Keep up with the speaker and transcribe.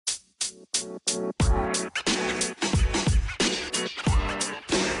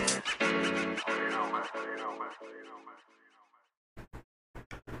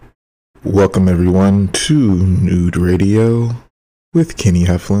Welcome everyone to Nude Radio with Kenny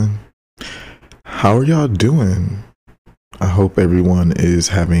Heflin. How are y'all doing? I hope everyone is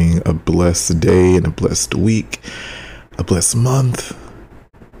having a blessed day and a blessed week, a blessed month,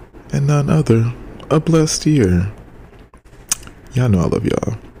 and none other, a blessed year. Y'all know I love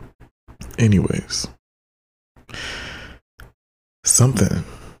y'all. Anyways, something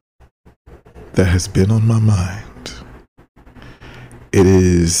that has been on my mind. It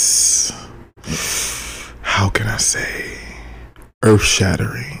is, how can I say,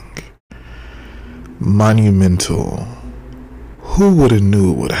 earth-shattering, monumental. Who would have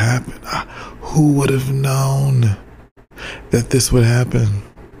knew it would happen? Who would have known that this would happen?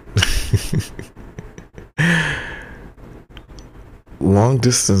 Long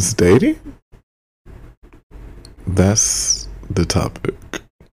distance dating? That's the topic.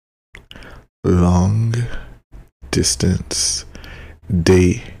 Long distance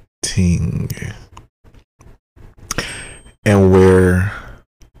dating, and where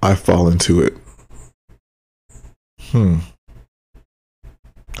I fall into it.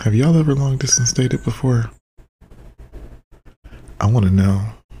 Have y'all ever long distance dated before? I want to know.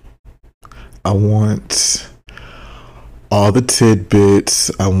 I want all the tidbits.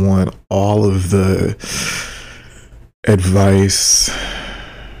 I want all of the advice.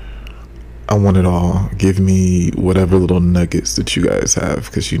 I want it all. Give me whatever little nuggets that you guys have,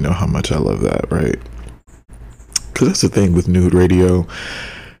 because you know how much I love that, right? Because that's the thing with Nude Radio.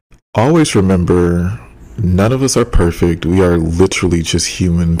 Always remember, none of us are perfect. We are literally just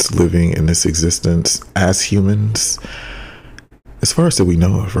humans living in this existence as humans, as far as that we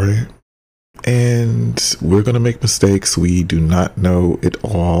know of, right? And we're going to make mistakes. We do not know it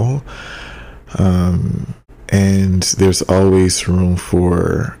all. And there's always room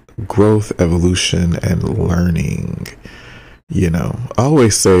for growth, evolution, and learning. You know, I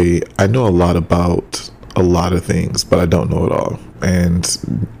always say I know a lot about a lot of things, but I don't know it all, and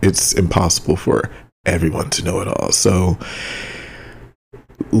it's impossible for everyone to know it all. So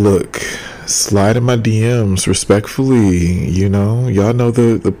look, slide in my DMs respectfully. You know, y'all know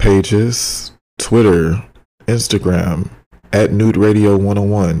the pages: Twitter, Instagram, at Nude Radio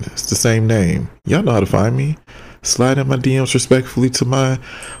 101. It's the same name. Y'all know how to find me. Slide in my DMs respectfully to my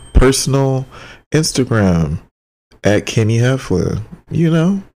personal Instagram at Kenny Heflin. You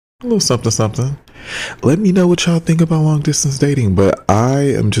know, a little something. Let me know what y'all think about long distance dating, but I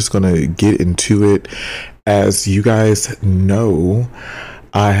am just gonna get into it. As you guys know,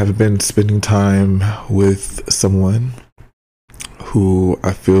 I have been spending time with someone who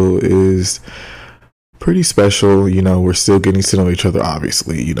I feel is pretty special. You know, we're still getting to know each other,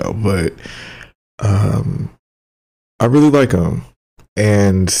 obviously, you know, but I really like him.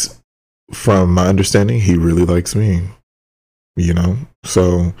 And from my understanding, he really likes me, you know?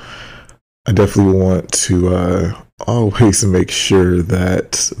 So I definitely want to always make sure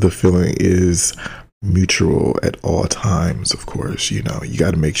that the feeling is mutual at all times, of course. You know, you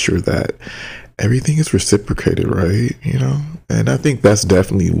got to make sure that everything is reciprocated, right? You know? And I think that's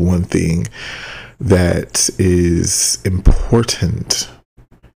definitely one thing that is important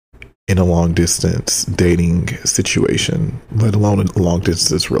in a long distance dating situation, let alone a long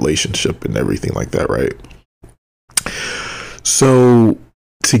distance relationship and everything like that, right? So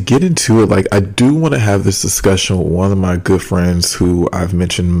to get into it, like, I do want to have this discussion with one of my good friends who I've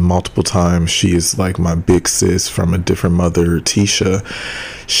mentioned multiple times. She is like my big sis from a different mother, Tisha.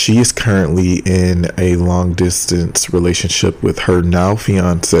 She is currently in a long distance relationship with her now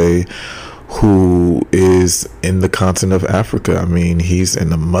fiance, who is in the continent of Africa. I mean, he's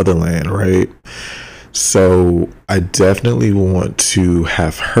in the motherland, right? So I definitely want to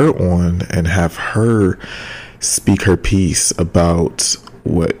have her on and have her speak her piece about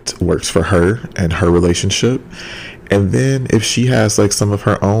what works for her and her relationship. And then if she has like some of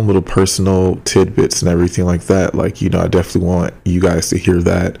her own little personal tidbits and everything like that, like, you know, I definitely want you guys to hear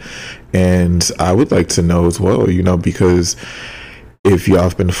that. And I would like to know as well, you know, because if y'all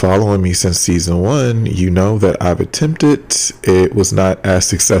have been following me since season 1, you know that I've attempted. It was not as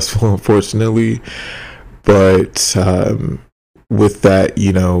successful, unfortunately. But with that,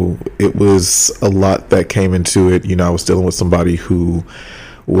 you know, it was a lot that came into it. You know, I was dealing with somebody who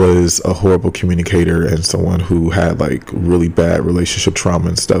was a horrible communicator and someone who had like really bad relationship trauma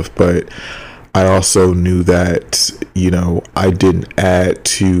and stuff. But I also knew that, you know, I didn't add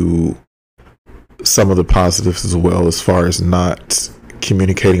to some of the positives as well, as far as not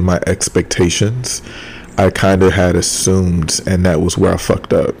communicating my expectations I kind of had assumed, and that was where I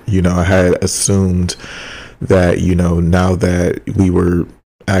fucked up. I had assumed that, now that we were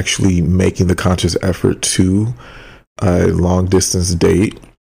actually making the conscious effort to a long distance date,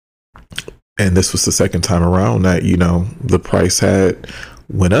 and this was the second time around, that, the price had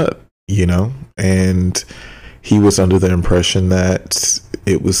went up, and he was under the impression that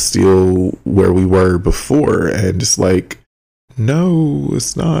it was still where we were before. And it's like, no,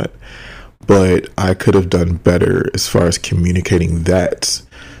 it's not. But I could have done better as far as communicating that.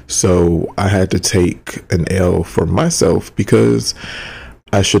 So I had to take an L for myself, because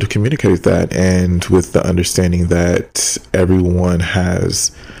I should have communicated that, and with the understanding that everyone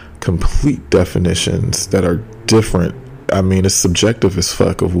has complete definitions that are different. I mean, it's subjective as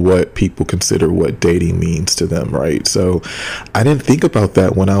fuck of what people consider what dating means to them, right? So I didn't think about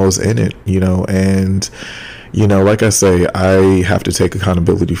that when I was in it, and, like I say, I have to take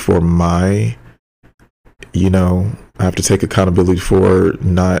accountability for I have to take accountability for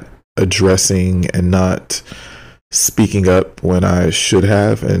not addressing and not speaking up when I should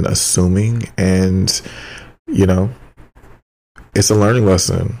have, and assuming, and, it's a learning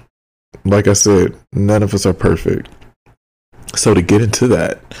lesson. Like I said, none of us are perfect. So to get into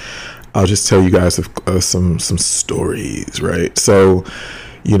that, I'll just tell you guys some stories, right? So,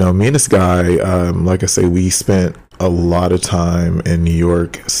 me and this guy, like I say, we spent a lot of time in New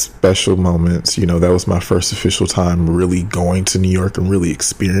York, special moments. That was my first official time really going to New York and really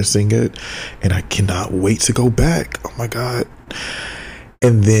experiencing it. And I cannot wait to go back. Oh my God.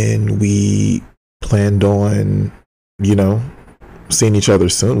 And then we planned on, seeing each other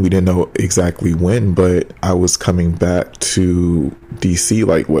soon. We didn't know exactly when, but I was coming back to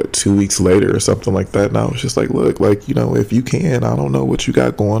DC 2 weeks later or something like that. And I was just like, look, if you can, I don't know what you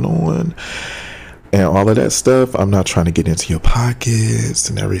got going on and all of that stuff. I'm not trying to get into your pockets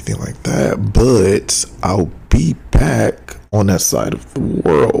and everything like that, but I'll be back on that side of the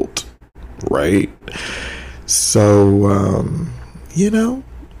world, right? So,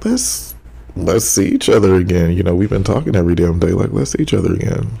 let's see each other again. We've been talking every damn day. Let's see each other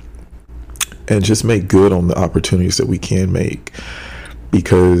again and just make good on the opportunities that we can make,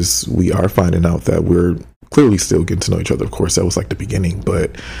 because we are finding out that we're clearly still getting to know each other. Of course, that was the beginning,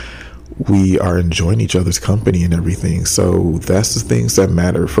 but we are enjoying each other's company and everything. So that's the things that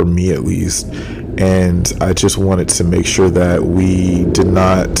matter, for me at least. And I just wanted to make sure that we did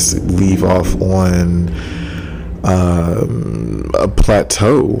not leave off on a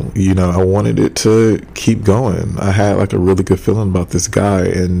plateau. I wanted it to keep going. I had a really good feeling about this guy,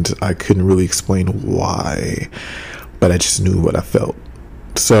 and I couldn't really explain why, but I just knew what I felt.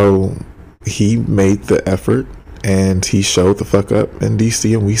 So he made the effort, and he showed the fuck up in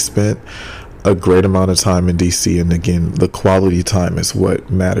DC, and we spent a great amount of time in DC. And again, the quality time is what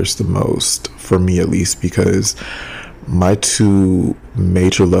matters the most, for me at least, because my two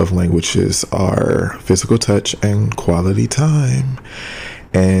major love languages are physical touch and quality time.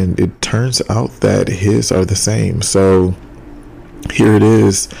 And it turns out that his are the same. So here it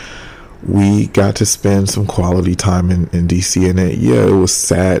is. We got to spend some quality time in DC, and it was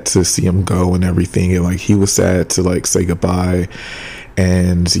sad to see him go and everything. And he was sad to say goodbye.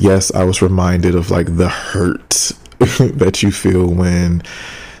 And yes, I was reminded of the hurt that you feel when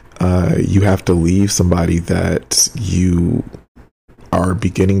you have to leave somebody that you are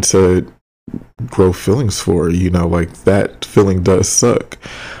beginning to grow feelings for. That feeling does suck.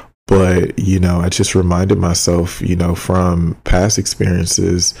 But, I just reminded myself, from past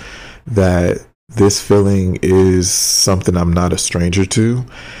experiences, that this feeling is something I'm not a stranger to.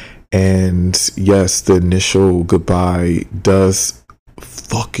 And yes, the initial goodbye does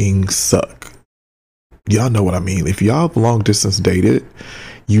fucking suck. Y'all know what I mean. If y'all have long distance dated,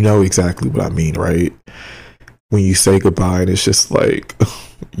 you know exactly what I mean, right? When you say goodbye, and it's just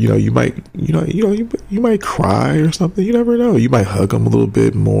you might cry or something. You never know. You might hug them a little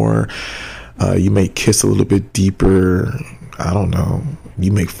bit more. You may kiss a little bit deeper. I don't know.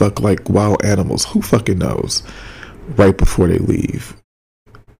 You may fuck like wild animals. Who fucking knows? Right before they leave.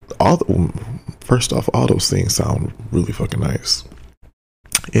 First off, all those things sound really fucking nice.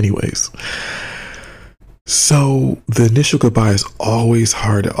 Anyways. So the initial goodbye is always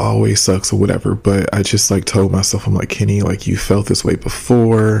hard. It always sucks or whatever. But I just told myself, I'm Kenny, you felt this way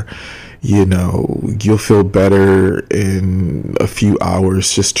before, you'll feel better in a few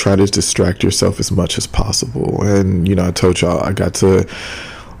hours. Just try to distract yourself as much as possible. And, I told y'all I got to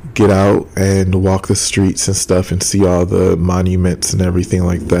get out and walk the streets and stuff and see all the monuments and everything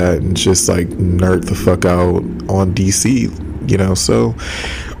like that. And just nerd the fuck out on DC, so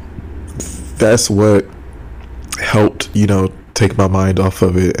that's what helped, take my mind off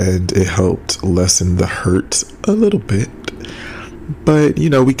of it, and it helped lessen the hurt a little bit. But, you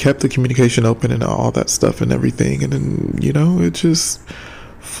know, we kept the communication open and all that stuff and everything. And then, you know, it just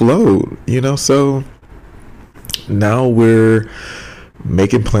flowed, you know. So now we're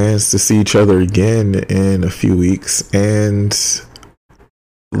making plans to see each other again in a few weeks. And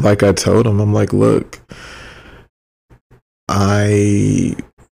like I told him, I'm like, look, I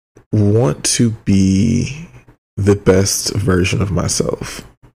want to be the best version of myself.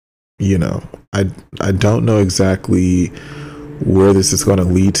 You know, I don't know exactly where this is going to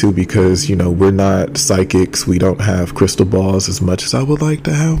lead to, because, you know, we're not psychics. We don't have crystal balls. As much as I would like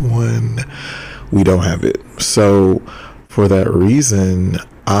to have one, we don't have it. So for that reason,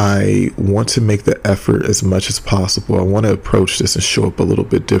 I want to make the effort as much as possible. I want to approach this and show up a little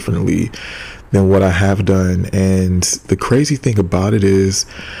bit differently than what I have done. And the crazy thing about it is,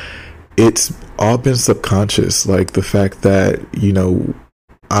 it's all been subconscious. Like the fact that, you know,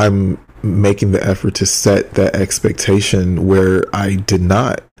 I'm making the effort to set that expectation where I did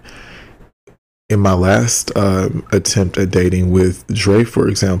not in my last attempt at dating with Dre, for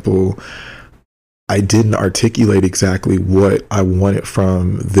example. I didn't articulate exactly what I wanted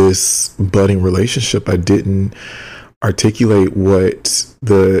from this budding relationship. I didn't articulate what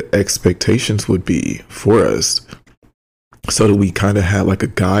the expectations would be for us, so that we kind of had like a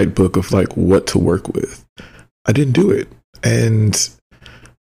guidebook of like what to work with. I didn't do it. And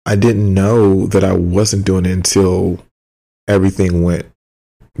I didn't know that I wasn't doing it until everything went,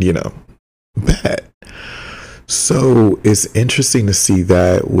 you know, bad. So it's interesting to see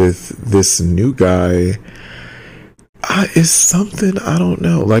that with this new guy. It's something, I don't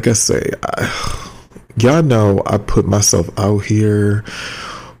know. Like I say, y'all know I put myself out here.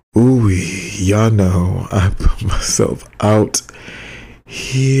 Ooh, y'all know I put myself out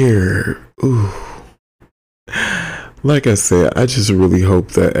here. Ooh. Like I said, I just really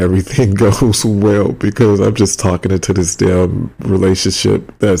hope that everything goes well, because I'm just talking into this damn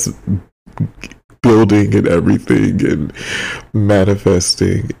relationship that's building and everything and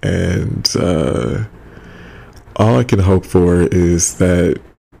manifesting. And all I can hope for is that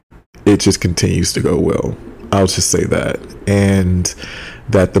it just continues to go well. I'll just say that. And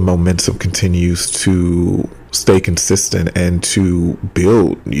that the momentum continues to stay consistent and to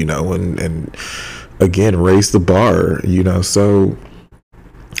build, you know, and again, raise the bar, you know. So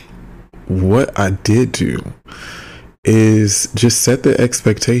what I did do is just set the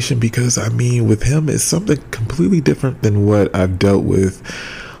expectation, because I mean, with him, it's something completely different than what I've dealt with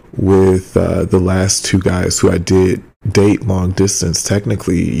the last two guys who I did date long distance,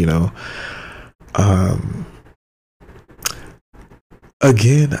 technically, you know.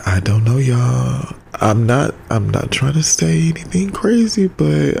 Again, I don't know, y'all. I'm not trying to say anything crazy,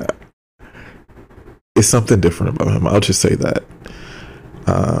 but it's something different about him. I'll just say that.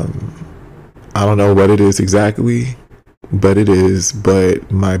 I don't know what it is exactly, but it is.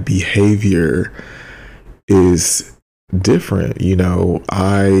 But my behavior is different. You know,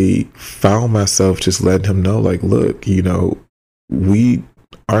 I found myself just letting him know, like, look, you know, we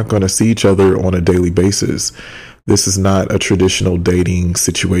aren't going to see each other on a daily basis. This is not a traditional dating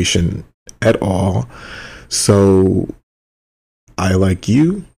situation at all. So I like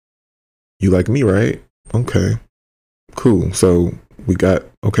you. You like me, right? Okay, cool. So we got,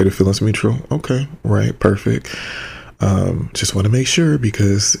 okay, the feelings mutual. Okay, right, perfect. Just want to make sure,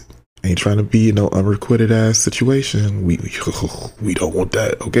 because ain't trying to be no unrequited ass situation. We don't want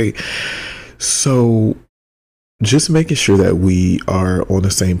that. Okay, so just making sure that we are on the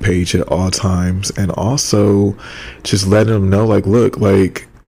same page at all times, and also just letting them know, like, look, like,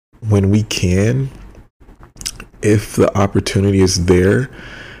 when we can, if the opportunity is there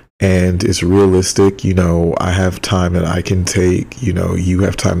and it's realistic, you know, I have time that I can take, you know, you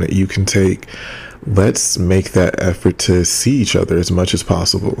have time that you can take. Let's make that effort to see each other as much as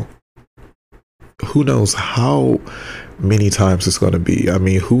possible. Who knows how many times it's going to be? I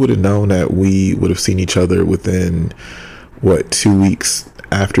mean, who would have known that we would have seen each other within, 2 weeks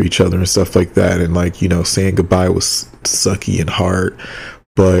after each other and stuff like that? And, like, you know, saying goodbye was sucky and hard.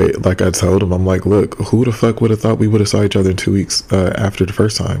 But like I told him, I'm like, look, who the fuck would have thought we would have saw each other in 2 weeks after the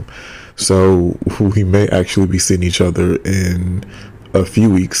first time? So we may actually be seeing each other in a few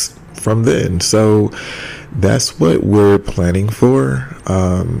weeks from then. So that's what we're planning for,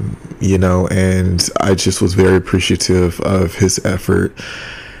 you know, and I just was very appreciative of his effort,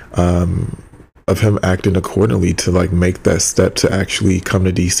 of him acting accordingly to, like, make that step to actually come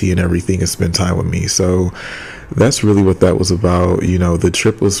to DC and everything and spend time with me. So that's really what that was about. You know, the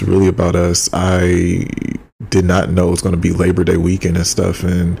trip was really about us. I did not know it was going to be Labor Day weekend and stuff,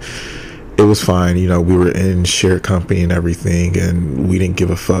 and it was fine. You know, we were in shared company and everything, and we didn't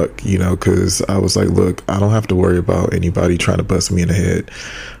give a fuck, you know, because I was like, look, I don't have to worry about anybody trying to bust me in the head.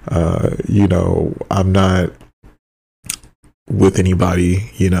 You know, I'm not with anybody,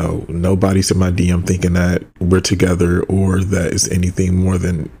 you know, nobody's in my DM thinking that we're together or that it's anything more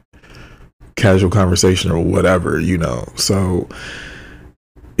than casual conversation or whatever, you know. So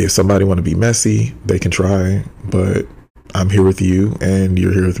if somebody want to be messy, they can try, but I'm here with you and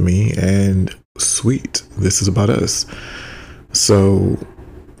you're here with me, and sweet, this is about us. So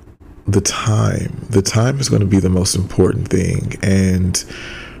the time is going to be the most important thing, and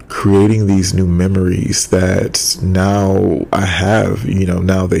creating these new memories that now I have, you know,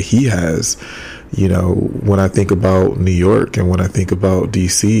 now that he has, you know, when I think about New York and when I think about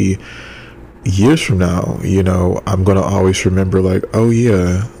DC years from now, you know, I'm going to always remember like, oh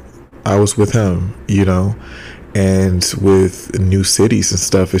yeah, I was with him, you know. And with new cities and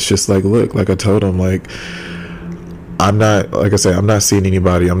stuff, it's just like, look, like I told him, like, I'm not, like I say, I'm not seeing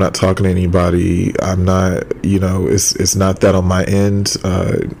anybody. I'm not talking to anybody. I'm not, you know, it's not that on my end.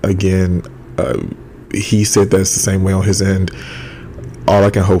 Again, he said that's the same way on his end. All I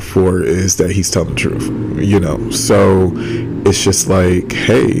can hope for is that he's telling the truth, you know. So it's just like,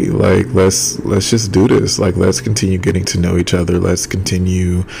 hey, like, let's just do this. Like, let's continue getting to know each other. Let's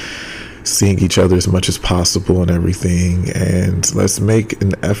continue seeing each other as much as possible and everything. And let's make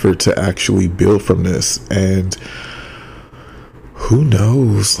an effort to actually build from this. And who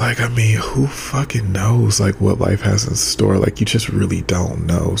knows? Like, I mean, who fucking knows, like, what life has in store? Like, you just really don't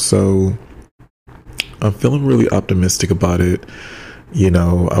know. So I'm feeling really optimistic about it. You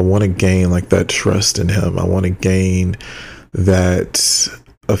know, I want to gain like that trust in him. I want to gain that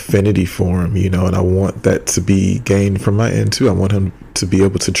affinity for him, you know, and I want that to be gained from my end too. I want him to be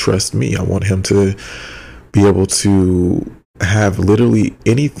able to trust me. I want him to be able to have literally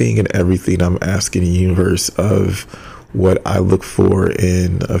anything and everything I'm asking the universe of what I look for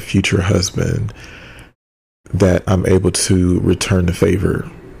in a future husband, that I'm able to return the favor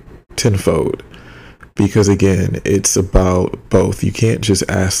tenfold. Because again, it's about both. You can't just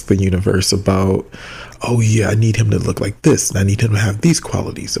ask the universe about, oh yeah, I need him to look like this, and I need him to have these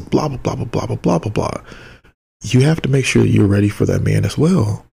qualities, and blah, blah, blah, blah, blah, blah, blah, blah, blah. You have to make sure you're ready for that man as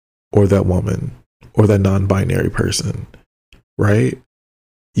well, or that woman, or that non-binary person, right?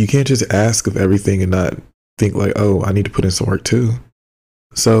 You can't just ask of everything and not think like, oh, I need to put in some work too.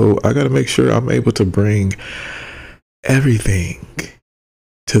 So I got to make sure I'm able to bring everything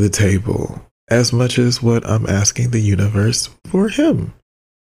to the table, as much as what I'm asking the universe for him,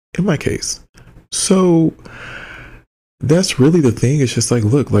 in my case. So that's really the thing. It's just like,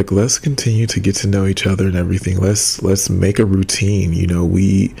 look, like, let's continue to get to know each other and everything. Let's make a routine. You know,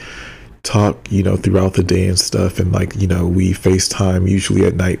 we talk, you know, throughout the day and stuff. And like, you know, we FaceTime usually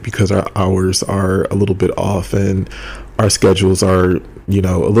at night because our hours are a little bit off and our schedules are, you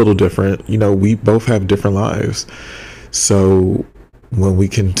know, a little different. You know, we both have different lives. So when we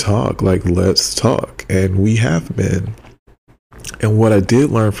can talk, like, let's talk. And we have been. And what I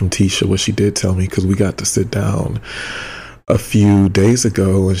did learn from Tisha, what she did tell me, because we got to sit down a few days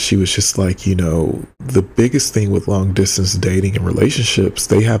ago, and she was just like, you know, the biggest thing with long distance dating and relationships,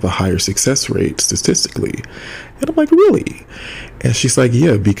 they have a higher success rate statistically. And I'm like, really? And she's like,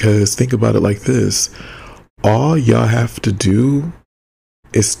 yeah, because think about it like this. All y'all have to do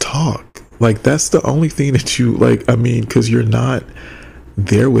is talk. Like, that's the only thing that you, like, I mean, because you're not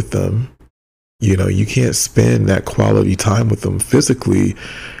there with them. You know, you can't spend that quality time with them physically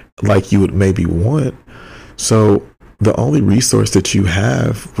like you would maybe want. So the only resource that you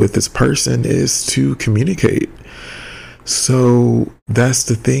have with this person is to communicate. So that's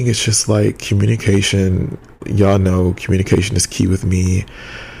the thing. It's just like communication. Y'all know communication is key with me.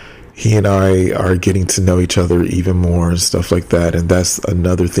 He and I are getting to know each other even more and stuff like that. And that's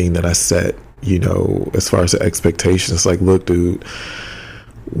another thing that I set, you know, as far as the expectations. Like, look, dude,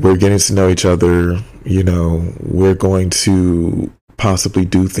 we're getting to know each other, you know, we're going to possibly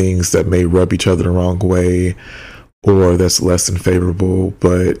do things that may rub each other the wrong way or that's less than favorable,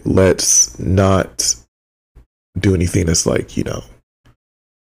 but let's not do anything that's like, you know,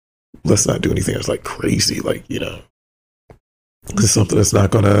 let's not do anything that's like crazy, like, you know, it's something that's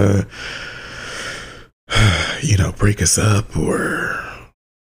not gonna, you know, break us up or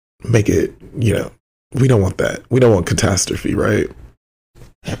make it, you know, we don't want that. We don't want catastrophe, right?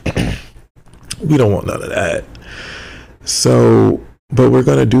 We don't want none of that. So, but we're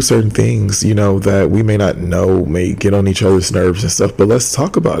going to do certain things, you know, that we may not know may get on each other's nerves and stuff, but let's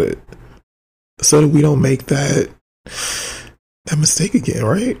talk about it so that we don't make that mistake again,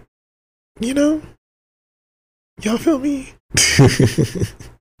 right? You know, y'all feel me?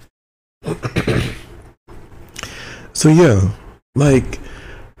 So yeah, like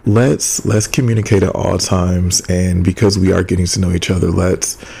let's communicate at all times, and because we are getting to know each other,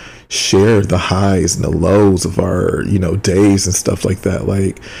 let's share the highs and the lows of our, days and stuff like that.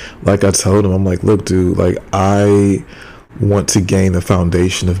 Like I told him, I'm like, look, dude, like I want to gain the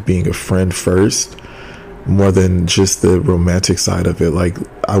foundation of being a friend first, more than just the romantic side of it. Like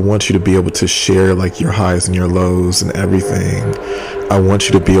I want you to be able to share like your highs and your lows and everything. I want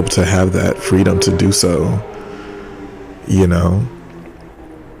you to be able to have that freedom to do so, you know.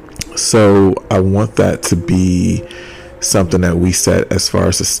 So I want that to be something that we set as far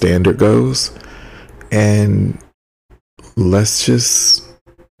as the standard goes, and let's just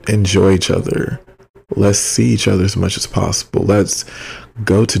enjoy each other. Let's see each other as much as possible. Let's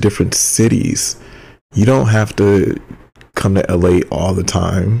go to different cities. You don't have to come to LA all the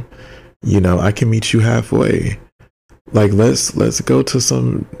time. I can meet you halfway. Like let's go to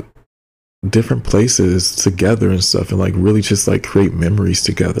some different places together and stuff, and like really just like create memories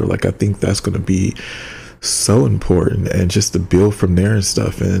together. Like I think that's going to be so important, and just to build from there and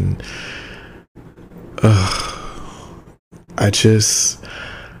stuff. And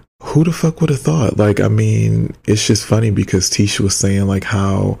who the fuck would have thought? Like, I mean, it's just funny because Tisha was saying like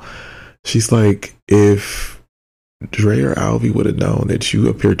how she's like, if Dre or Alvy would have known that you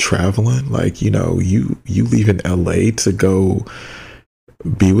up here traveling, like, you leaving LA to go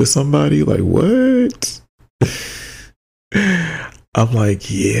be with somebody, like what? I'm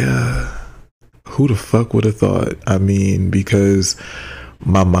like, yeah, who the fuck would have thought? I mean, because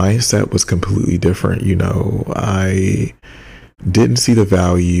my mindset was completely different. I didn't see the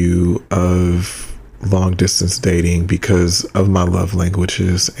value of long distance dating because of my love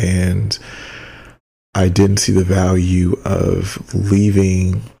languages, and I didn't see the value of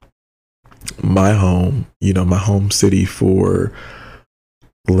leaving my home, my home city for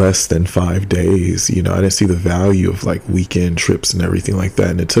less than 5 days. I didn't see the value of like weekend trips and everything like that.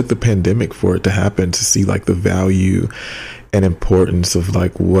 And it took the pandemic for it to happen, to see like the value and importance of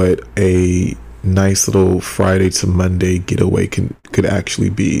like what a nice little Friday to Monday getaway could actually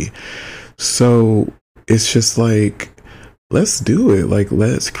be. So it's just like, let's do it. Like,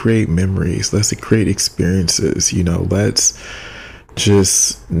 let's create memories. Let's create experiences. Let's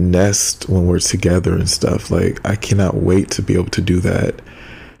just nest when we're together and stuff. Like, I cannot wait to be able to do that.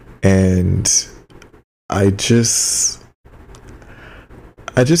 And I just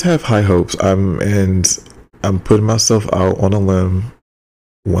have high hopes. I'm putting myself out on a limb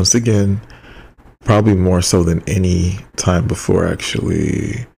once again, probably more so than any time before,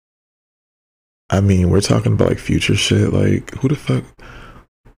 actually. I mean, we're talking about like future shit. Like, who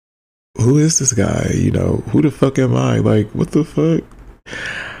is this guy? Who the fuck am I? Like, what the fuck?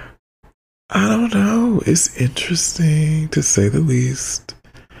 I don't know. It's interesting, to say the least.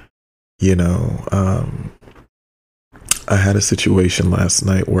 I had a situation last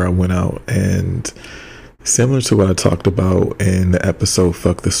night where I went out, and similar to what I talked about in the episode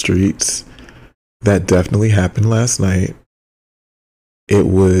Fuck the Streets, that definitely happened last night. It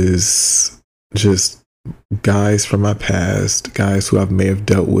was just guys from my past, guys who I may have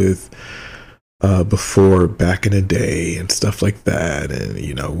dealt with before back in the day and stuff like that. And,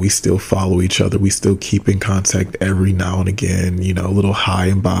 we still follow each other. We still keep in contact every now and again, a little hi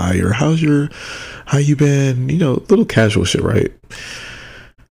and bye, or how you been, little casual shit, right?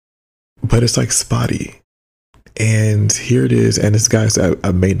 But it's like spotty. And here it is. And it's guys that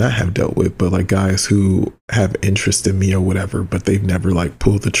I may not have dealt with, but like guys who have interest in me or whatever, but they've never like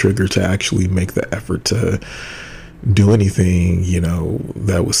pulled the trigger to actually make the effort to do anything,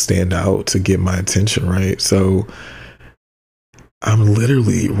 that would stand out to get my attention, right? So I'm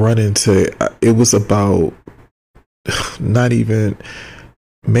literally running to, it was about not even,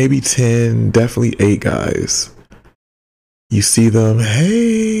 maybe 10, definitely 8 guys. You see them,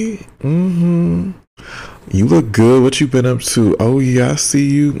 hey, you look good. What you been up to? Oh yeah, I see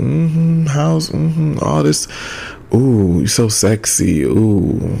you. How's all this? Ooh, you so sexy.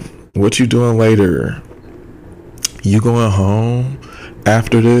 Ooh, what you doing later? You going home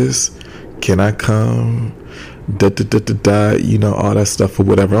after this? Can I come? All that stuff or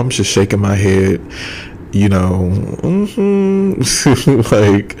whatever. I'm just shaking my head,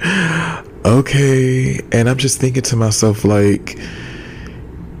 like, okay. And I'm just thinking to myself, like,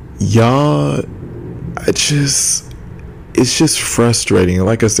 y'all, it's just frustrating.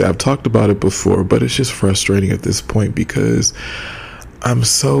 Like I said, I've talked about it before, but it's just frustrating at this point because I'm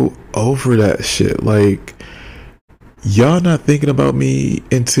so over that shit. Like, y'all not thinking about me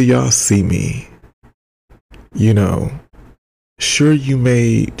until y'all see me. Sure, you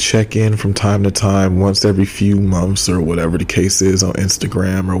may check in from time to time, once every few months or whatever the case is, on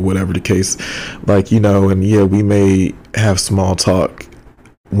Instagram or whatever the case, like, and yeah, we may have small talk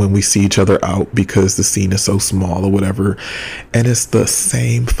when we see each other out because the scene is so small or whatever. And it's the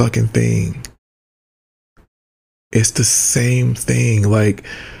same fucking thing. It's the same thing. Like,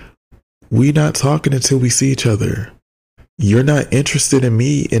 we not talking until we see each other. You're not interested in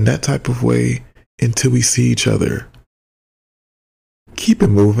me in that type of way until we see each other. Keep it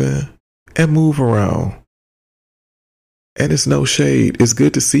moving and move around. And it's no shade. It's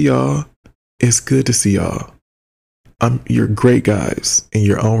good to see y'all. It's good to see y'all. You're great guys in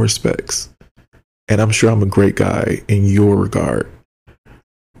your own respects. And I'm sure I'm a great guy in your regard.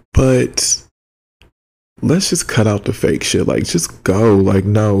 But let's just cut out the fake shit. Like, just go. Like,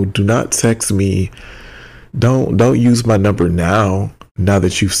 no, do not text me. Don't use my number now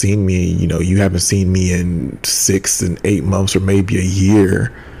that you've seen me. You haven't seen me in 6 and 8 months or maybe a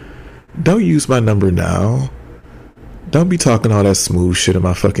year. Don't use my number now. Don't be talking all that smooth shit in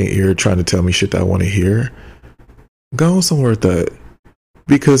my fucking ear trying to tell me shit that I want to hear. Go on somewhere with that.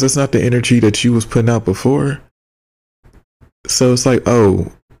 Because that's not the energy that you was putting out before. So it's like,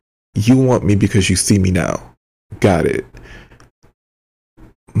 oh, you want me because you see me now. Got it.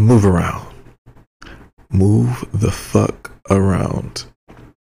 Move around. Move the fuck around.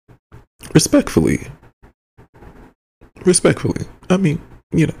 Respectfully. I mean,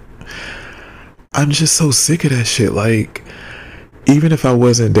 I'm just so sick of that shit. Like, even if I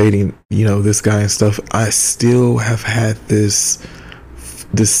wasn't dating, this guy and stuff, I still have had this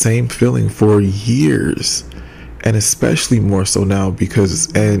same feeling for years. And especially more so now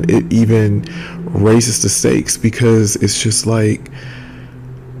and it even raises the stakes because it's just like,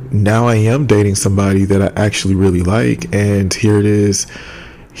 now I am dating somebody that I actually really like. And here it is.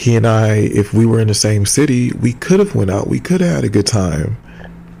 He and I, if we were in the same city, we could have went out. We could have had a good time.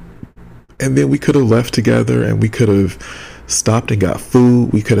 And then we could have left together and we could have stopped and got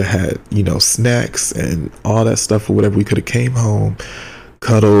food. We could have had, snacks and all that stuff or whatever. We could have came home,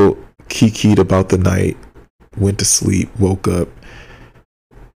 cuddled, kikied about the night, went to sleep, woke up,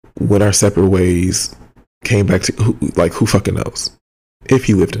 went our separate ways, came back to, who fucking knows? If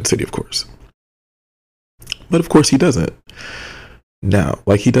he lived in the city, of course. But of course he doesn't. Now,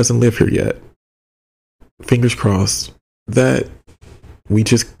 he doesn't live here yet. Fingers crossed that we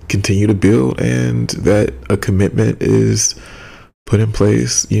just continue to build and that a commitment is put in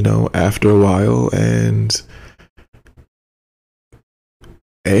place, after a while. And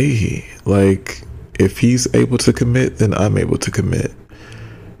hey, if he's able to commit, then I'm able to commit.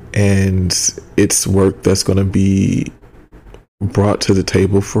 And it's work that's going to be brought to the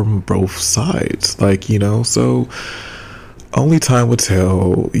table from both sides. So only time will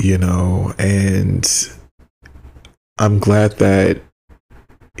tell, and I'm glad that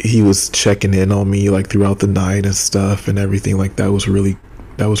he was checking in on me throughout the night and stuff and everything that was really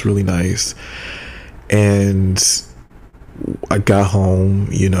nice. And I got home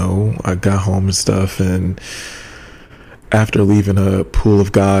and stuff, and after leaving a pool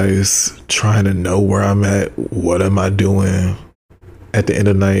of guys trying to know where I'm at, what am I doing at the end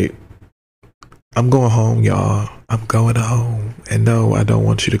of the night, I'm going home, y'all. I'm going home. And no, I don't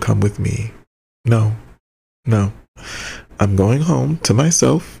want you to come with me. No. I'm going home to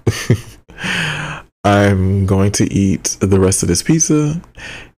myself. I'm going to eat the rest of this pizza.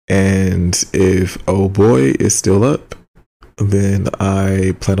 And if old boy is still up, then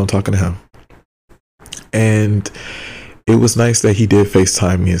I plan on talking to him. And it was nice that he did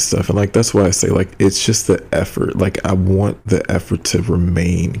FaceTime me and stuff. And that's why I say it's just the effort. I want the effort to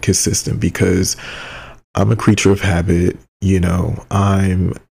remain consistent because I'm a creature of habit.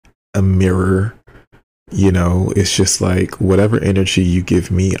 I'm a mirror. It's just whatever energy you give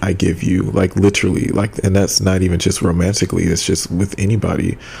me, I give you, literally, and that's not even just romantically. It's just with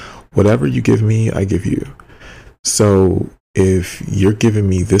anybody. Whatever you give me, I give you. So if you're giving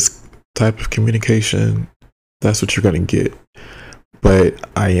me this type of communication, that's what you're going to get. But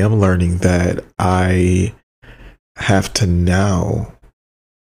I am learning that I have to now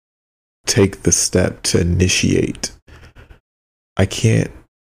take the step to initiate. I can't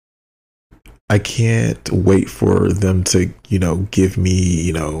wait for them to, give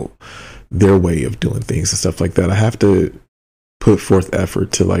me, their way of doing things and stuff like that. I have to put forth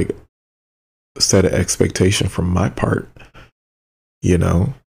effort to set an expectation from my part.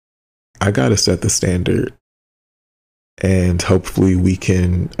 I got to set the standard. And hopefully we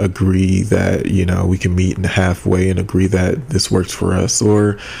can agree that, we can meet in halfway and agree that this works for us,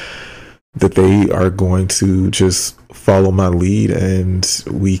 or that they are going to just follow my lead and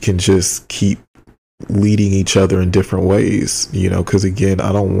we can just keep leading each other in different ways, because again,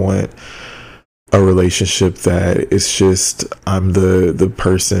 I don't want a relationship that it's just I'm the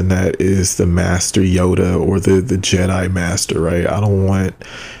person that is the master Yoda or the Jedi master, right? I don't want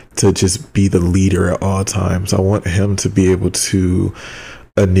to just be the leader at all times. I want him to be able to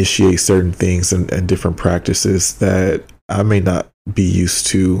initiate certain things and different practices that I may not be used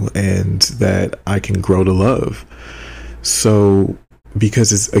to and that I can grow to love. So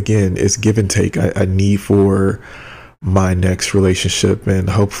because it's give and take. I need for my next relationship and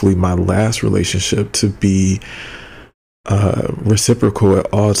hopefully my last relationship to be reciprocal at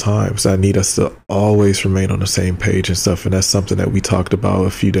all times. I need us to always remain on the same page and stuff. And that's something that we talked about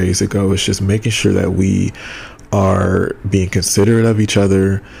a few days ago. It's just making sure that we are being considerate of each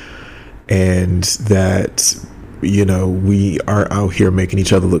other and that, we aren't out here making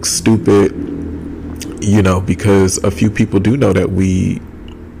each other look stupid, because a few people do know that we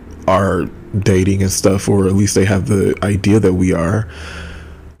are dating and stuff, or at least they have the idea that we are.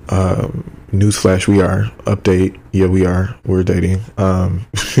 Newsflash, we are. Update, yeah, we are. We're dating.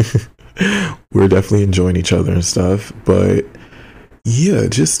 We're definitely enjoying each other and stuff, but yeah,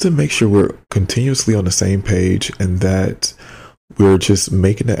 just to make sure we're continuously on the same page and that we're just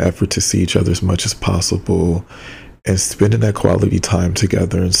making the effort to see each other as much as possible and spending that quality time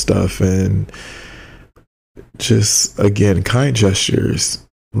together and stuff. And just, again, kind gestures.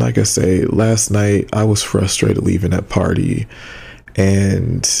 Like I say, last night I was frustrated leaving that party,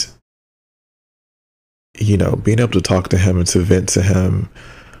 and being able to talk to him and to vent to him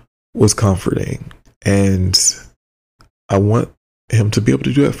was comforting. And I want him to be able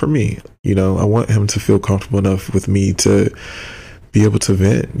to do that for me. I want him to feel comfortable enough with me to be able to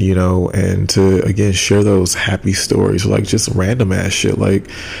vent, and to, again, share those happy stories, like just random ass shit. Like,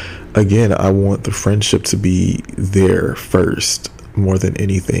 again, I want the friendship to be there first more than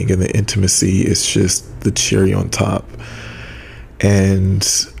anything, and the intimacy is just the cherry on top. And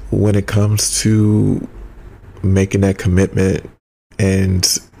when it comes to making that commitment and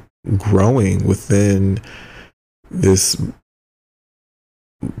growing within this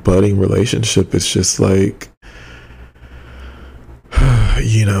budding relationship, it's just like,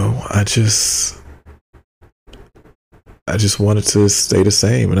 I just wanted to stay the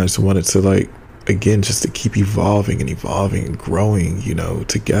same, and I just wanted to, like, again, just to keep evolving and growing,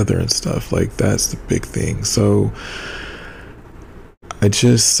 together and stuff. Like, that's the big thing. So I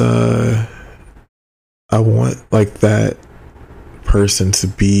just I want, like, that person to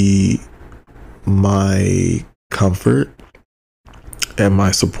be my comfort and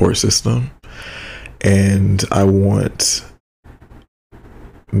my support system, and I want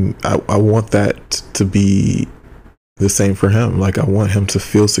that to be the same for him. Like, I want him to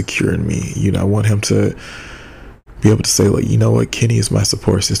feel secure in me. I want him to be able to say, like, what, Kenny is my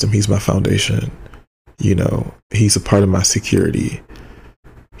support system. He's my foundation. He's a part of my security.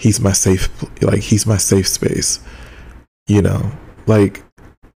 He's my safe space. Like,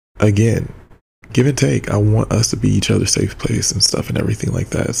 again, give and take. I want us to be each other's safe place and stuff and everything like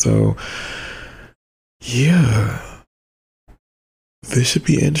that. So yeah, this should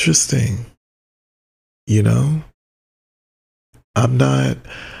be interesting.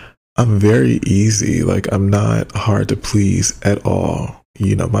 I'm very easy. Like, I'm not hard to please at all.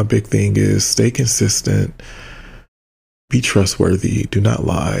 My big thing is stay consistent, be trustworthy, do not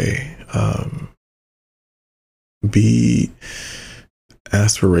lie, be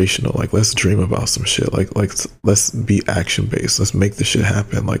aspirational. Like, let's dream about some shit. Like let's be action based. Let's make the shit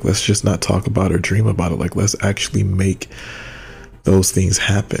happen. Like, let's just not talk about or dream about it. Like, let's actually make those things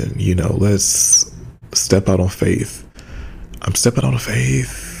happen. Let's step out on faith. I'm stepping on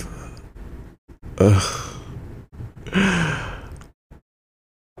faith. Ugh.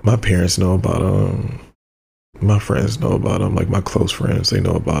 My parents know about him. My friends know about him. Like, my close friends, they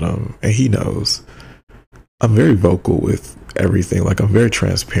know about him, and he knows. I'm very vocal with everything. Like, I'm very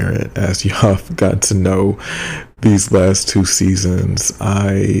transparent. As y'all have got to know these last 2 seasons,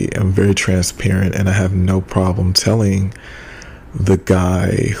 I am very transparent, and I have no problem telling the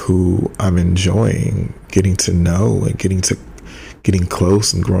guy who I'm enjoying getting to know and getting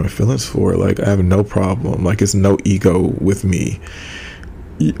close and growing feelings for. Like, I have no problem. Like, it's no ego with me.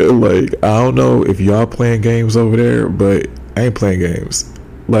 Like, I don't know if y'all playing games over there, but I ain't playing games.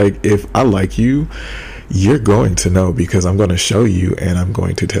 Like, if I like you, you're going to know, because I'm going to show you and I'm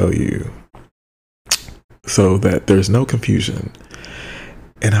going to tell you, so that there's no confusion.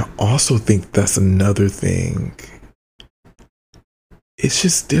 And I also think that's another thing. It's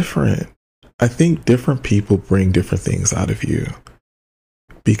just different. I think different people bring different things out of you.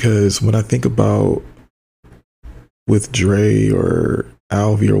 Because when I think about with Dre or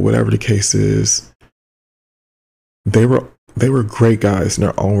Alvy or whatever the case is, they were great guys in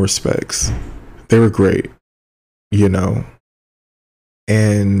their own respects. They were great, you know.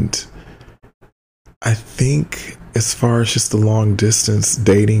 And I think as far as just the long distance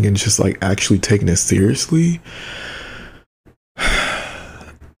dating and just like actually taking it seriously,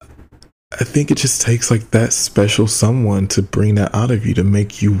 I think it just takes like that special someone to bring that out of you, to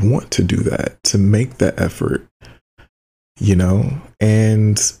make you want to do that, to make that effort, you know.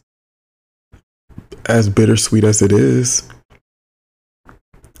 And as bittersweet as it is,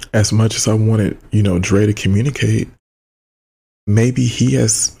 as much as I wanted, you know, Dre to communicate, maybe he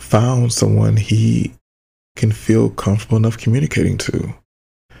has found someone he can feel comfortable enough communicating to.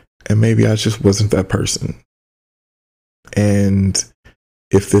 And maybe I just wasn't that person. And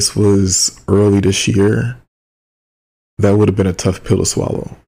if this was early this year, that would have been a tough pill to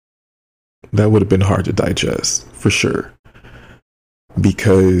swallow. That would have been hard to digest, for sure.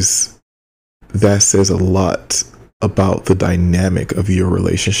 Because that says a lot about the dynamic of your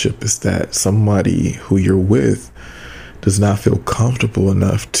relationship, is that somebody who you're with does not feel comfortable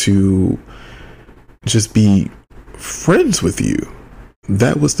enough to just be friends with you.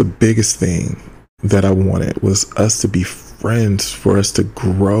 That was the biggest thing that I wanted, was us to be friends, for us to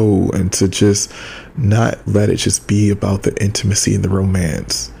grow and to just not let it just be about the intimacy and the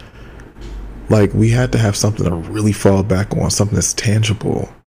romance. Like, we had to have something to really fall back on, something that's tangible.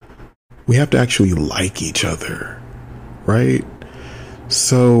 We have to actually like each other, right?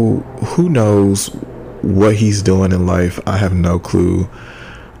 So who knows what he's doing in life? I have no clue.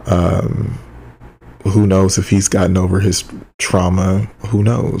 Who knows if he's gotten over his trauma? Who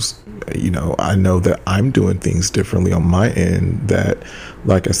knows? You know, I know that I'm doing things differently on my end, that,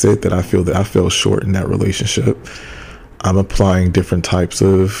 like I said, that I feel that I fell short in that relationship. I'm applying different types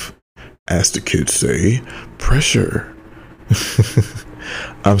of, as the kids say, pressure.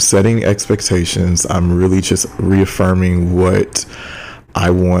 I'm setting expectations. I'm really just reaffirming what I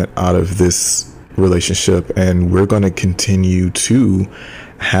want out of this relationship. And we're going to continue to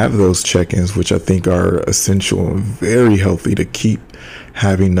have those check-ins, which I think are essential and very healthy, to keep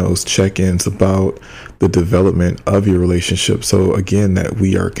having those check-ins about the development of your relationship. So again, that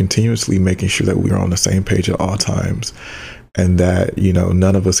we are continuously making sure that we are on the same page at all times, and that, you know,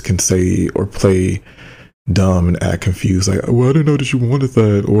 none of us can say or play dumb and act confused, like, well, I didn't know that you wanted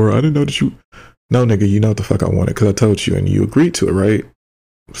that, or I didn't know that you. No, nigga, you know what the fuck I wanted, because I told you and you agreed to it, right?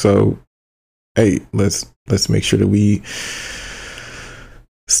 So, hey, let's make sure that we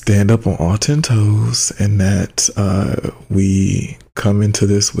stand up on all 10 toes, and that we come into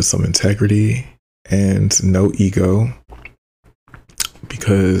this with some integrity and no ego,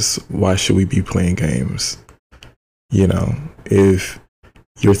 because why should we be playing games? You know, if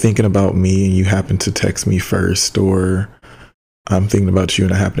you're thinking about me and you happen to text me first, or I'm thinking about you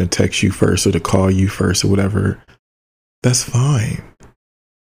and I happen to text you first, or to call you first, or whatever, that's fine.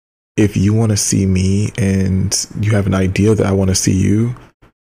 If you want to see me and you have an idea that I want to see you,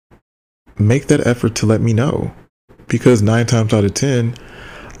 make that effort to let me know, because 9 times out of 10,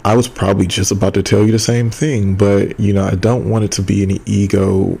 I was probably just about to tell you the same thing. But, you know, I don't want it to be any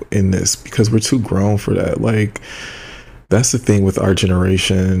ego in this, because we're too grown for that. Like, that's the thing with our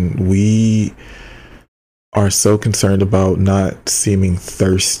generation. We are so concerned about not seeming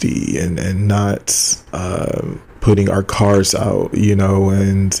thirsty and not putting our cards out, you know,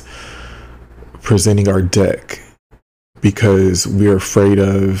 and presenting our deck, because we're afraid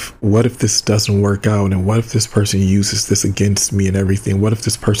of, what if this doesn't work out, and what if this person uses this against me and everything? What if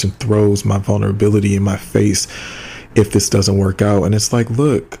this person throws my vulnerability in my face if this doesn't work out? And it's like,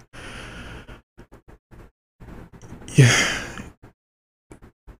 look, yeah,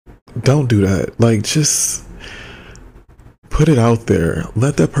 don't do that. Like, just put it out there.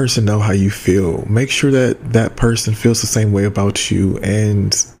 Let that person know how you feel. Make sure that that person feels the same way about you.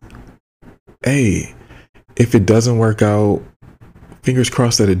 And hey, if it doesn't work out, fingers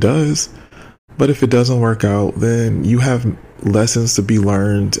crossed that it does. But if it doesn't work out, then you have lessons to be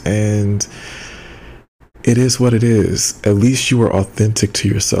learned, and it is what it is. At least you were authentic to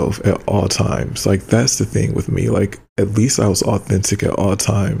yourself at all times. Like, that's the thing with me. Like, at least I was authentic at all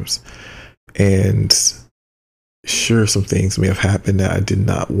times. And sure, some things may have happened that I did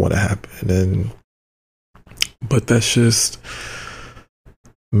not want to happen, but that's just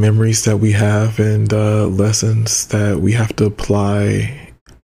memories that we have, and lessons that we have to apply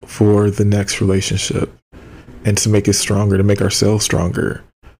for the next relationship, and to make it stronger, to make ourselves stronger.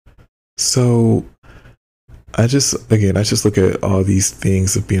 So I just look at all these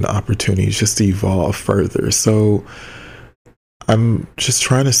things as being opportunities just to evolve further. So I'm just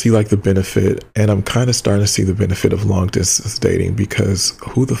trying to see like the benefit, and I'm kind of starting to see the benefit of long distance dating, because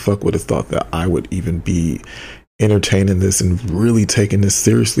who the fuck would have thought that I would even be entertaining this and really taking this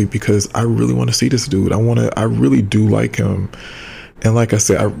seriously, because I really want to see this dude. I really do like him. And like I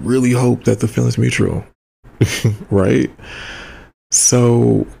said, I really hope that the feeling's mutual. Right?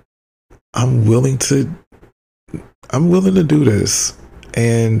 So I'm willing to do this.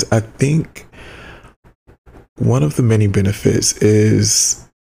 And I think one of the many benefits is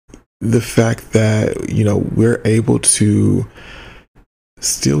the fact that, you know, we're able to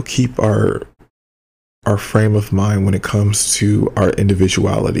still keep our frame of mind when it comes to our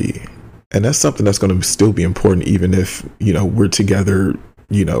individuality. And that's something that's going to still be important, even if, you know, we're together,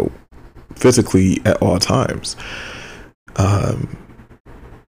 you know, physically at all times.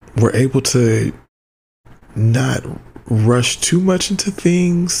 We're able to not rush too much into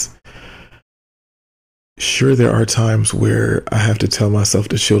things. Sure, there are times where I have to tell myself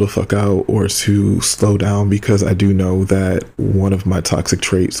to chill the fuck out or to slow down, because I do know that one of my toxic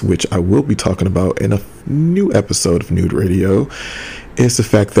traits, which I will be talking about in a new episode of Nude Radio, is the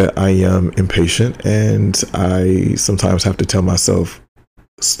fact that I am impatient, and I sometimes have to tell myself,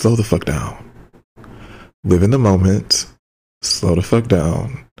 slow the fuck down. Live in the moment. Slow the fuck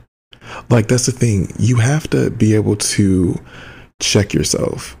down. Like, that's the thing. You have to be able to check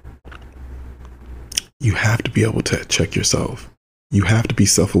yourself. You have to be able to check yourself. You have to be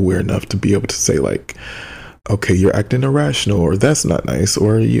self-aware enough to be able to say, like, okay, you're acting irrational, or that's not nice,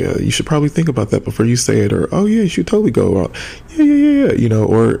 or yeah, you should probably think about that before you say it, or oh yeah, you should totally go out. Yeah, you know,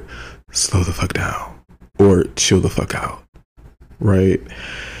 or slow the fuck down, or chill the fuck out. Right?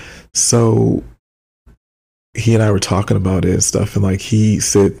 So he and I were talking about it and stuff, and like he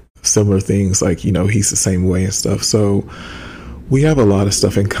said similar things, like, you know, he's the same way and stuff. So we have a lot of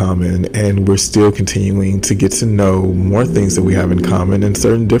stuff in common, and we're still continuing to get to know more things that we have in common and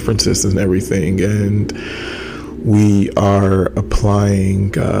certain differences and everything. And we are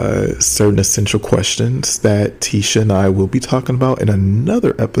applying certain essential questions that Tisha and I will be talking about in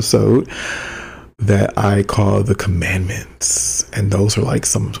another episode that I call the commandments. And those are like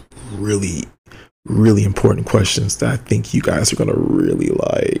some really, really important questions that I think you guys are going to really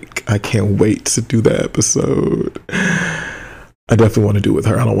like. I can't wait to do that episode. I definitely want to do it with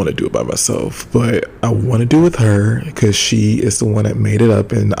her. I don't want to do it by myself, but I want to do it with her because she is the one that made it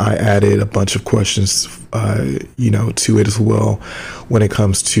up, and I added a bunch of questions, you know, to it as well when it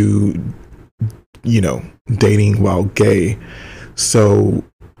comes to, you know, dating while gay. So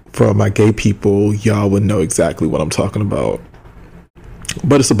for my gay people, y'all would know exactly what I'm talking about.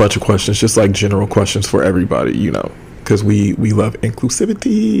 But it's a bunch of questions, just like general questions for everybody, you know, because we love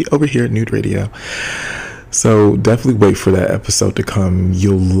inclusivity over here at Nude Radio. So definitely wait for that episode to come.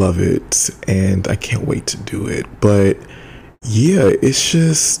 You'll love it, and I can't wait to do it. But yeah, it's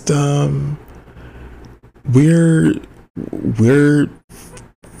just we're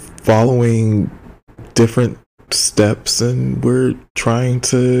following different steps, and we're trying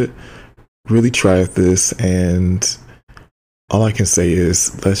to really try at this. And all I can say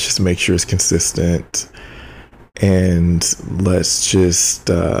is, let's just make sure it's consistent, and let's just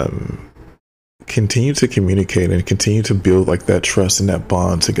continue to communicate and continue to build like that trust and that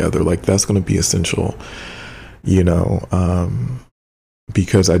bond together. Like, that's going to be essential, you know,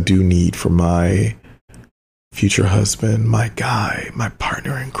 because I do need for my future husband, my guy, my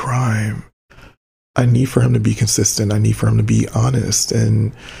partner in crime, I need for him to be consistent. I need for him to be honest,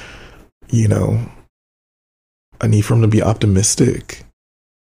 and, you know, I need for him to be optimistic.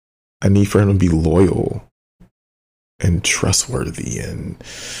 I need for him to be loyal and trustworthy, and,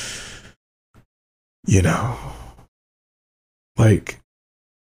 you know, like,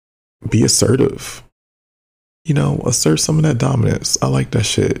 be assertive. You know, assert some of that dominance. I like that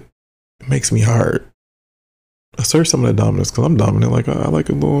shit. It makes me hard. Assert some of that dominance, because I'm dominant. Like, I like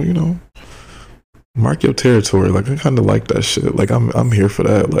a little, you know, mark your territory. Like, I kind of like that shit. Like, I'm here for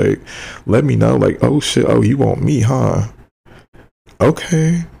that. Like, let me know. Like, oh shit, oh, you want me, huh?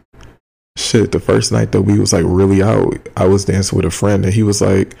 Okay. Shit, the first night that we was like really out, I was dancing with a friend, and he was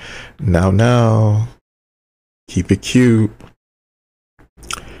like, now, keep it cute.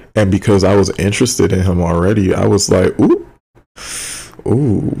 And because I was interested in him already, I was like, ooh,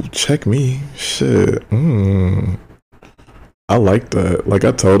 check me. Shit. I like that. Like,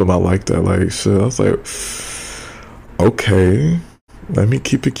 I told him I like that. Like, shit, I was like, okay, let me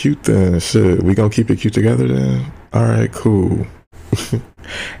keep it cute then. Shit, we gonna keep it cute together then? All right, cool.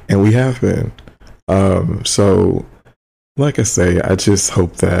 And we have been. So, like I say, I just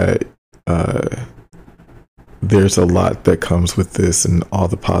hope that there's a lot that comes with this in all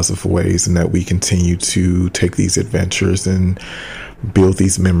the positive ways, and that we continue to take these adventures and build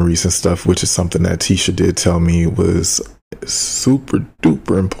these memories and stuff, which is something that Tisha did tell me was super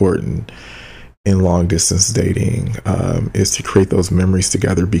duper important in long distance dating, is to create those memories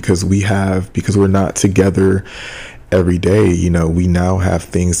together, because we're not together every day. We now have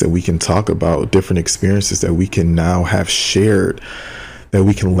things that we can talk about, different experiences that we can now have shared, that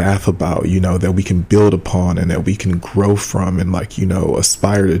we can laugh about, that we can build upon, and that we can grow from, and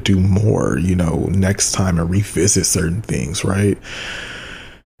aspire to do more, next time, and revisit certain things, right?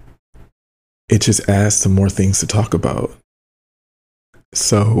 It just adds some more things to talk about.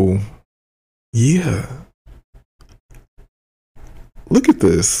 So, yeah. Look at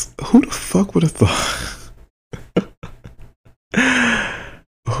this. Who the fuck would have thought?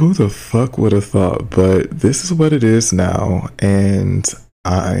 Who the fuck would have thought? But this is what it is now, and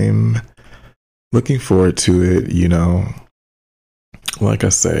I'm looking forward to it. Like I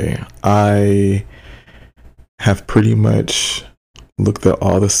say, I have pretty much looked at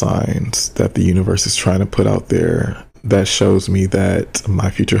all the signs that the universe is trying to put out there that shows me that my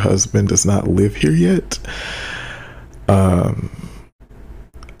future husband does not live here yet.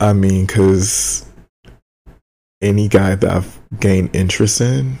 Because any guy that I've gained interest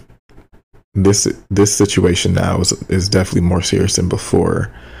in, this situation now is definitely more serious than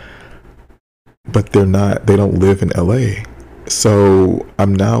before. But they don't live in LA. So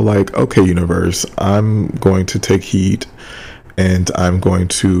I'm now like, okay, universe, I'm going to take heed, and I'm going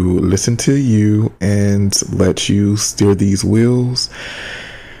to listen to you and let you steer these wheels,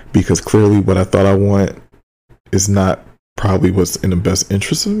 because clearly what I thought I want is not probably what's in the best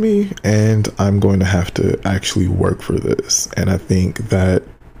interest of me, and I'm going to have to actually work for this. And I think that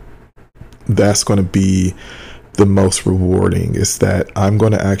that's going to be the most rewarding, is that I'm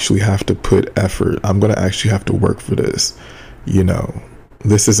going to actually have to put effort. I'm going to actually have to work for this.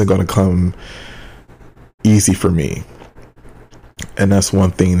 This isn't going to come easy for me. And that's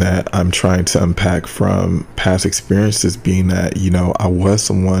one thing that I'm trying to unpack from past experiences, being that, I was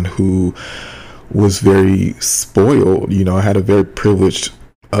someone who was very spoiled. I had a very privileged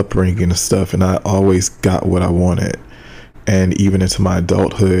upbringing and stuff, and I always got what I wanted. And even into my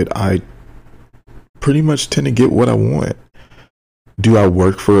adulthood, I pretty much tend to get what I want. Do I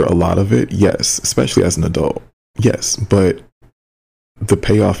work for a lot of it? Yes, especially as an adult. Yes, but the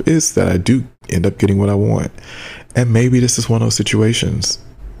payoff is that I do end up getting what I want. And maybe this is one of those situations.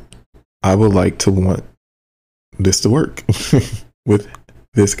 I would like to want this to work with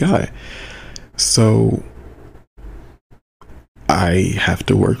this guy. So I have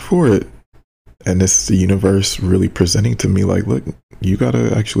to work for it. And this is the universe really presenting to me like, look, you got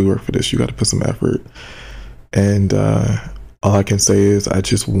to actually work for this. You got to put some effort. And all I can say is I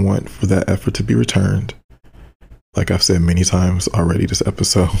just want for that effort to be returned. Like I've said many times already this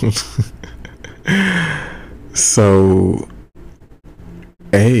episode. So,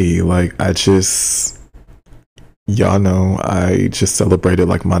 y'all know, I just celebrated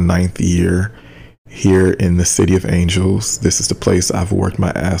like my 9th year here in the City of Angels. This is the place I've worked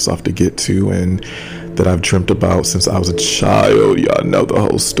my ass off to get to, and that I've dreamt about since I was a child. Y'all know the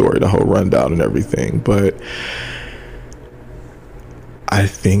whole story, the whole rundown and everything. But I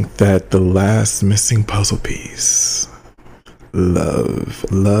think that the last missing puzzle piece, love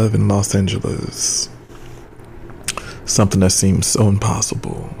in Los Angeles, something that seems so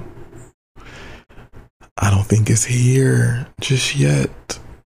impossible, I don't think it's here just yet.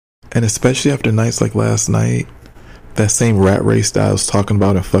 And especially after nights like last night, that same rat race that I was talking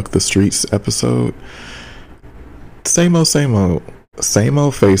about in Fuck the Streets episode, same old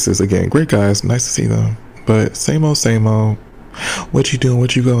faces again. Great guys, nice to see them, but same old. What you doing?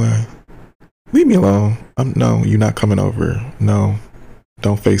 What you going? Leave me alone. No, you're not coming over. No,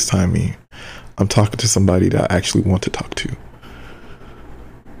 don't FaceTime me. I'm talking to somebody that I actually want to talk to.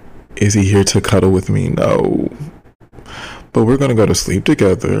 Is he here to cuddle with me? No. But we're going to go to sleep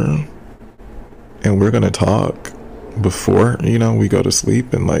together, and we're going to talk before, we go to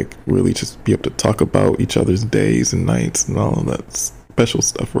sleep, and like really just be able to talk about each other's days and nights and all of that special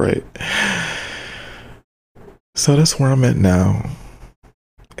stuff, right? So that's where I'm at now.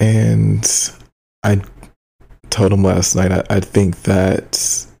 And I told him last night, I think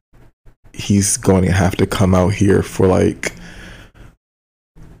that he's going to have to come out here for like,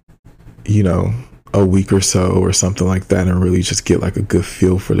 a week or so or something like that, and really just get like a good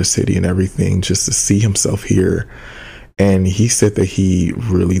feel for the city and everything, just to see himself here. And he said that he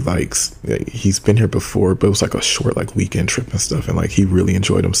really likes, he's been here before, but it was like a short like weekend trip and stuff, and like he really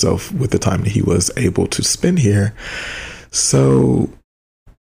enjoyed himself with the time that he was able to spend here. So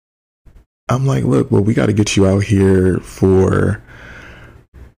I'm like, look, well, we got to get you out here for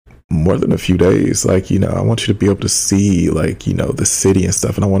more than a few days. Like, I want you to be able to see like, the city and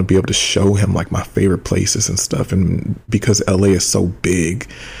stuff. And I want to be able to show him like my favorite places and stuff. And because LA is so big,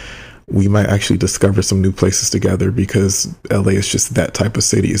 We might actually discover some new places together because LA is just that type of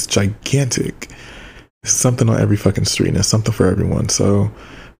city. It's gigantic. There's something on every fucking street and there's something for everyone. So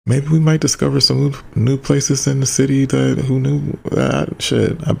maybe we might discover some new places in the city that who knew that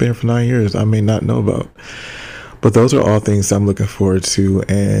shit. I've been here for 9 years. I may not know about. But those are all things I'm looking forward to.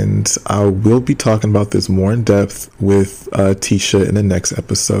 And I will be talking about this more in depth with Tisha in the next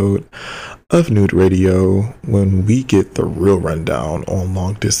episode of Nude Radio when we get the real rundown on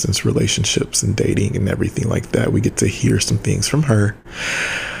long distance relationships and dating and everything like that. We get to hear some things from her.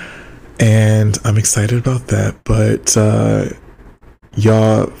 And I'm excited about that. But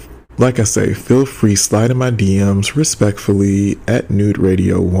y'all, like I say, feel free, slide in my DMs respectfully at Nude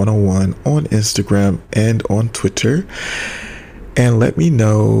Radio 101 on Instagram and on Twitter. And let me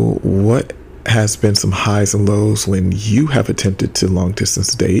know what has been some highs and lows when you have attempted to long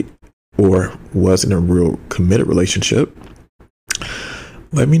distance date or was in a real committed relationship.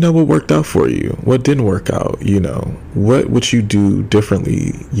 Let me know what worked out for you, what didn't work out, what would you do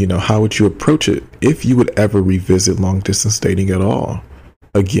differently, how would you approach it if you would ever revisit long distance dating at all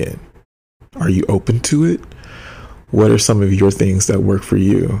again. Are you open to it? What are some of your things that work for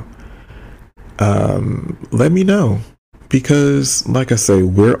you? Let me know, because like I say,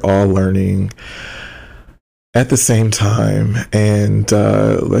 we're all learning at the same time, and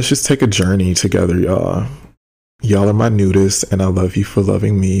let's just take a journey together, y'all. Y'all are my nudists, and I love you for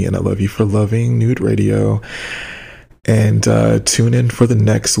loving me, and I love you for loving Nude Radio. And tune in for the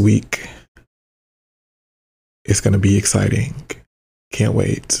next week. It's going to be exciting. Can't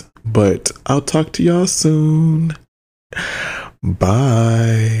wait. But I'll talk to y'all soon.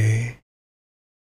 Bye.